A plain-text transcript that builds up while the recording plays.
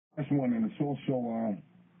That's one, and it's also,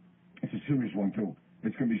 it's a serious one, too.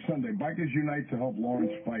 It's going to be Sunday. Bikers Unite to help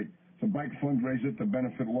Lawrence fight. It's a bike fundraiser to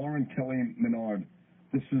benefit Lauren Kelly Minard.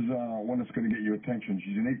 This is one that's going to get your attention.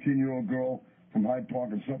 She's an 18-year-old girl from Hyde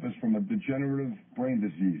Park and suffers from a degenerative brain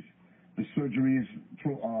disease. The surgeries,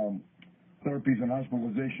 therapies, and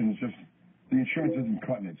hospitalizations, just the insurance isn't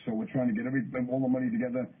cutting it. So we're trying to get all the money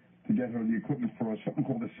together to get her the equipment for something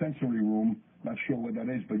called a sensory room. Not sure what that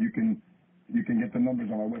is, but you can get the numbers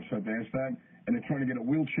on our website to ask that. And they're trying to get a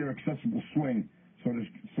wheelchair-accessible swing so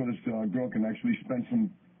this girl can actually spend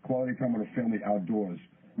some quality time with her family outdoors.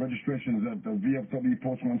 Registration is at the VFW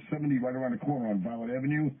Post 170 right around the corner on Violet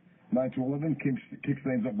Avenue, 9 to 11.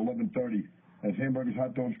 Kickstands up 11:30. There's hamburgers,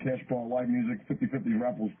 hot dogs, cash bar, live music, 50-50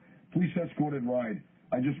 raffles. Police escorted ride.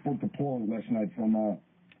 I just spoke to Paula last night from,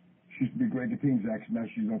 she used to be Greg Depine's ex, now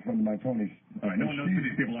she's a friend of mine, Tony's. All right, no one knows who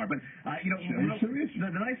these people are, but, are you serious? The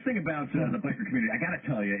nice thing about the biker community, I got to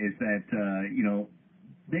tell you, is that,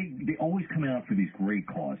 they always come out for these great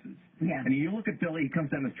causes. Yeah. And you look at Billy, he comes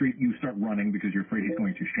down the street, you start running because you're afraid he's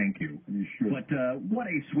going to shank you. You should. But what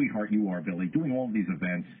a sweetheart you are, Billy, doing all these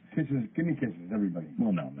events. Kisses, give me kisses, everybody.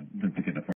 Well, no, forget the